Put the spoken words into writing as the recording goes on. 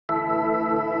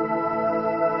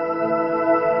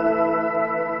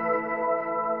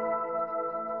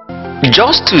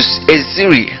Justus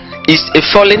Esiri is a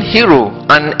fallen hero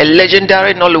and a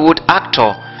legendary Nollywood actor,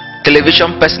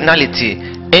 television personality,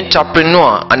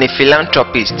 entrepreneur and a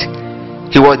philanthropist.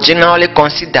 He was generally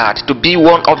considered to be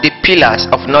one of the pillars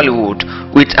of Nollywood,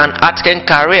 with an acting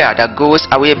career that goes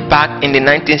away back in the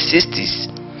 1960s.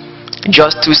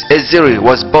 Justus Esiri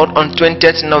was born on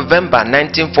 20th November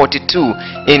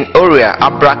 1942 in Oria,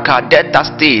 Abraka, Delta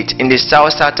State in the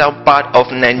southern part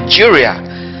of Nigeria,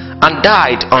 and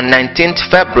died on 19th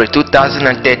February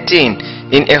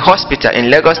 2013 in a hospital in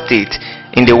Lagos State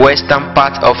in the western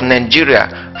part of Nigeria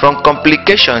from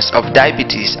complications of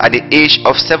diabetes at the age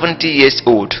of 70 years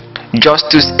old.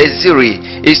 Justus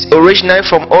Esiri is originally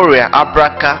from Oria,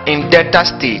 Abraka in Delta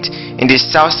State in the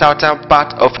southern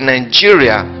part of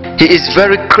Nigeria. He is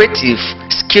very creative,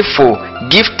 skillful,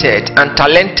 gifted and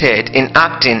talented in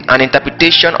acting and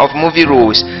interpretation of movie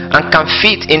roles, and can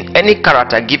fit in any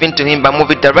character given to him by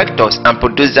movie directors and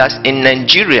producers in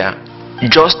Nigeria.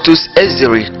 Justus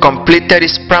Esiri completed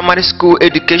his primary school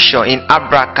education in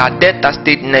Abraka, Delta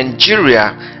State,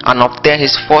 Nigeria, and obtained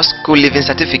his first school leaving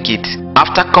certificate.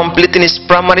 After completing his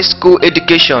primary school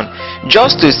education,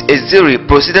 Justus Esiri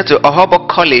proceeded to Ahobo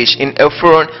College in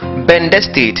Efron, Bende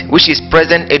State, which is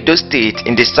present Edo State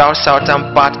in the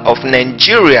southern part of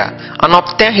Nigeria, and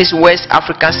obtained his West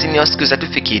African Senior School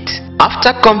certificate.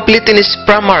 After completing his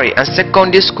primary and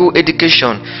secondary school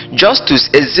education, Justus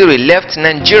Esiri left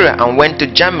Nigeria and went to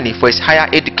Germany for his higher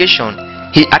education.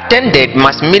 He attended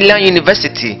Maximilian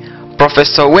University,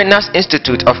 Professor Werner's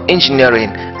Institute of Engineering,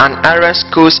 and area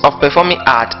schools of performing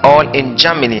art, all in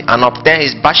Germany, and obtained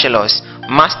his bachelor's,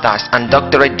 master's and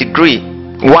doctorate degree.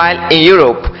 While in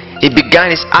Europe, he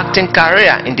began his acting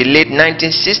career in the late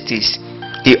 1960s.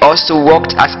 He also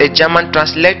worked as a German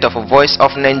translator for Voice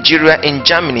of Nigeria in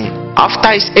Germany. After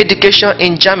his education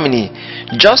in Germany,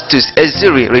 Justus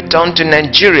Esiri returned to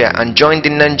Nigeria and joined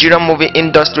the Nigerian movie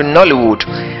industry Nollywood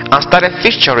and started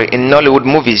featuring in Nollywood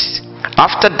movies.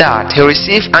 After that, he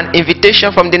received an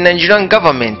invitation from the Nigerian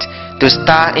government to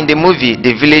star in the movie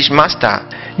The Village Master.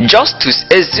 Justus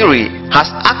Esiri has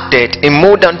acted in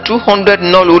more than 200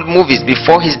 Nollywood movies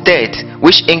before his death,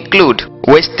 which include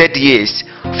Wasted Years,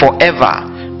 Forever,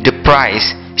 The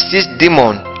Prize, Six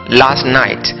Demon, Last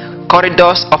Night,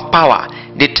 Corridors of Power,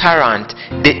 The Tyrant,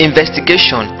 The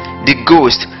Investigation, The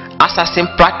Ghost, Assassin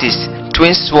Practice,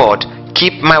 Twin Sword,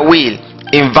 Keep My Will,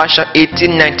 Invasion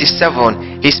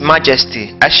 1897, His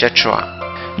Majesty, etc.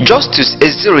 Justus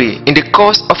Esiri, in the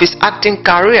course of his acting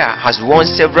career, has won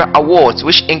several awards,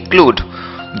 which include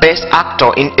Best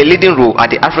Actor in a Leading Role at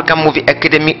the African Movie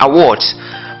Academy Awards,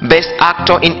 Best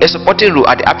Actor in a Supporting Role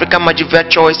at the African Magivia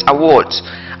Choice Awards,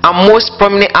 and Most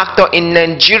Prominent Actor in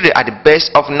Nigeria at the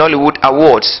Best of Nollywood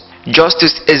Awards.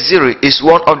 Justus Esiri is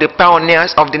one of the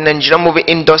pioneers of the Nigerian movie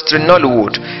industry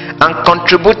Nollywood and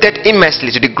contributed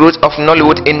immensely to the growth of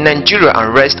Nollywood in Nigeria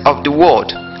and rest of the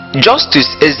world. Justus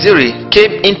Esiri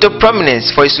came into prominence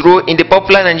for his role in the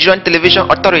popular Nigerian Television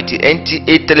Authority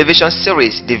 (NTA) television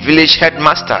series The Village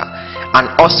Headmaster, and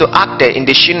also acted in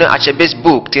the Chinua Achebe's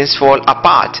book Things Fall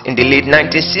Apart in the late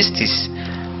 1960s.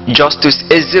 Justus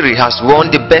Esiri has won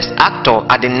the Best Actor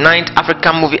at the 9th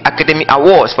African Movie Academy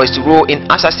Awards for his role in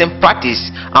Assassin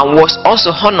Practice, and was also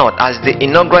honored as the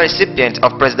inaugural recipient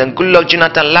of President Goodluck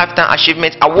Jonathan Lifetime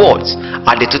Achievement Awards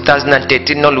at the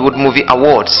 2013 Nollywood Movie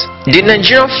Awards. The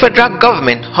Nigerian federal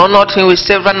government honored him with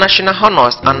several national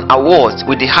honors and awards,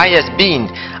 with the highest being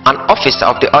an Officer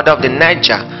of the Order of the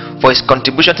Niger for his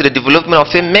contribution to the development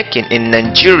of filmmaking in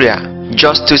Nigeria.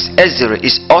 Justus Esiri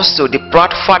is also the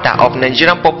proud father of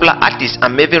Nigerian popular artist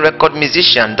and movie record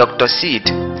musician Dr. Sid.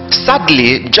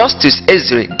 Sadly, Justus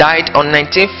Esiri died on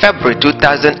 19 February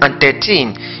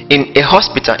 2013 in a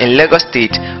hospital in Lagos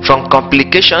State from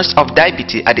complications of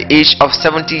diabetes at the age of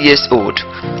 70 years old.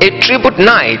 A tribute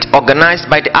night organized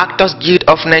by the Actors Guild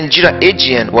of Nigeria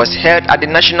 (AGN) was held at the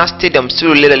National Stadium,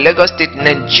 Surulere, Lagos State,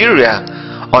 Nigeria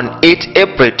on 8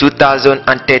 April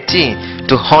 2013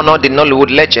 to honor the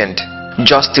Nollywood legend.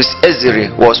 Justus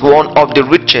Esiri was one of the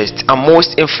richest and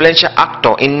most influential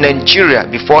actors in Nigeria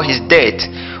before his death,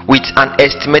 with an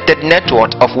estimated net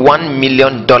worth of $1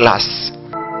 million.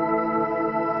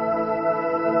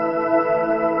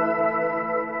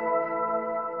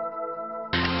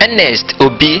 Ernest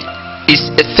Obi is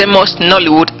a famous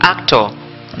Nollywood actor,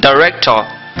 director,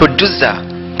 producer,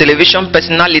 television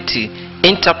personality,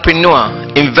 entrepreneur,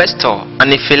 investor,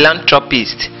 and a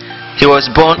philanthropist. He was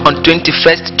born on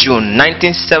 21st June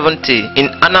 1970 in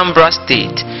Anambra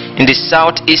State in the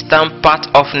southeastern part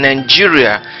of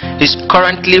Nigeria. He is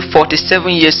currently 47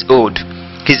 years old.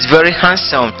 He is very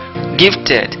handsome,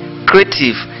 gifted,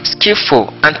 creative, skillful,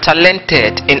 and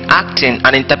talented in acting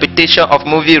and interpretation of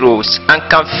movie roles and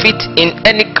can fit in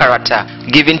any character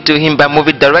given to him by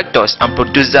movie directors and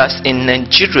producers in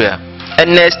Nigeria.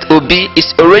 Ernest Obi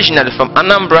is originally from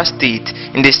Anambra State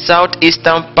in the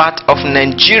southeastern part of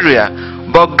Nigeria,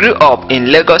 but grew up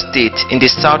in Lagos State in the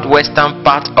southwestern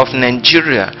part of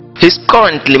Nigeria. He is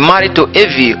currently married to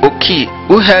Evi Oki,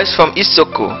 who hails from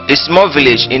Isoko, a small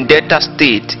village in Delta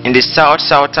State in the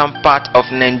southern part of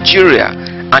Nigeria,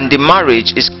 and the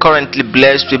marriage is currently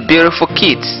blessed with beautiful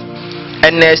kids.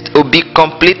 Ernest Obi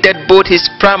completed both his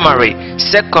primary,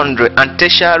 secondary, and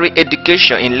tertiary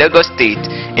education in Lagos State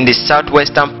in the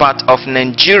southwestern part of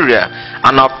Nigeria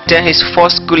and obtained his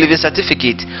first school leaving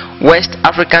certificate, West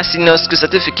African Senior School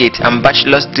Certificate, and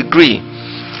bachelor's degree.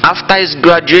 After his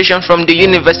graduation from the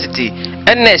university,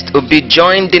 Ernest Obi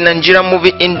joined the Nigerian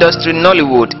movie industry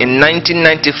Nollywood in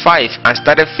 1995 and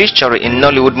started featuring in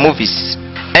Nollywood movies.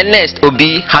 Ernest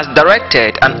Obi has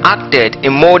directed and acted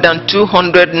in more than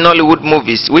 200 Nollywood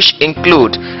movies, which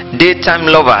include Daytime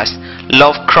Lovers,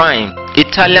 Love Crime,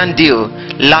 Italian Deal,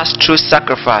 Last True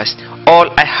Sacrifice, All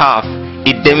I Have,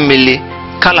 Idemili,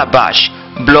 Calabash,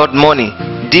 Blood Money,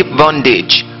 Deep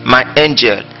Bondage, My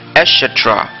Angel,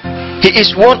 etc. He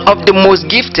is one of the most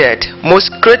gifted,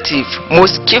 most creative,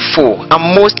 most skillful,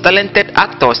 and most talented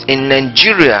actors in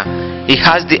Nigeria. He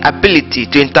has the ability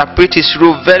to interpret his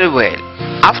role very well.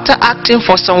 After acting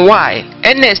for some while,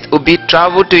 Ernest Obi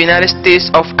traveled to the United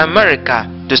States of America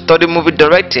to study movie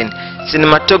directing,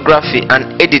 cinematography,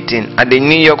 and editing at the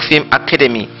New York Film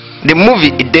Academy. The movie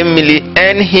Idemili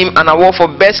earned him an award for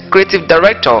Best Creative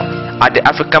Director at the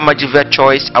African Magic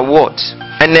Choice Awards.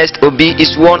 Ernest Obi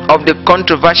is one of the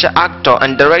controversial actor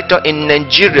and director in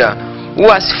Nigeria who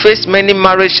has faced many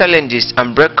marriage challenges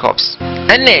and breakups.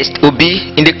 Ernest Obi,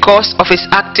 in the course of his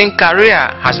acting career,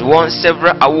 has won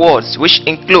several awards, which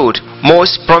include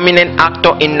Most Prominent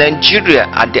Actor in Nigeria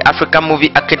at the African Movie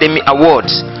Academy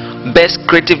Awards, Best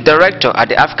Creative Director at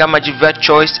the African Magic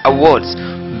Choice Awards,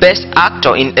 Best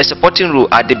Actor in a Supporting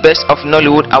Role at the Best of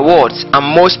Nollywood Awards,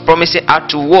 and Most Promising Actor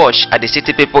to Watch at the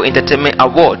City People Entertainment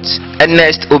Awards.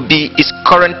 Ernest Obi is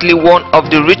currently one of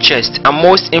the richest and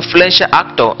most influential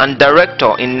actor and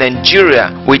director in Nigeria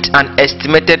with an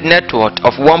estimated net worth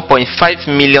of $1.5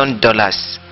 million.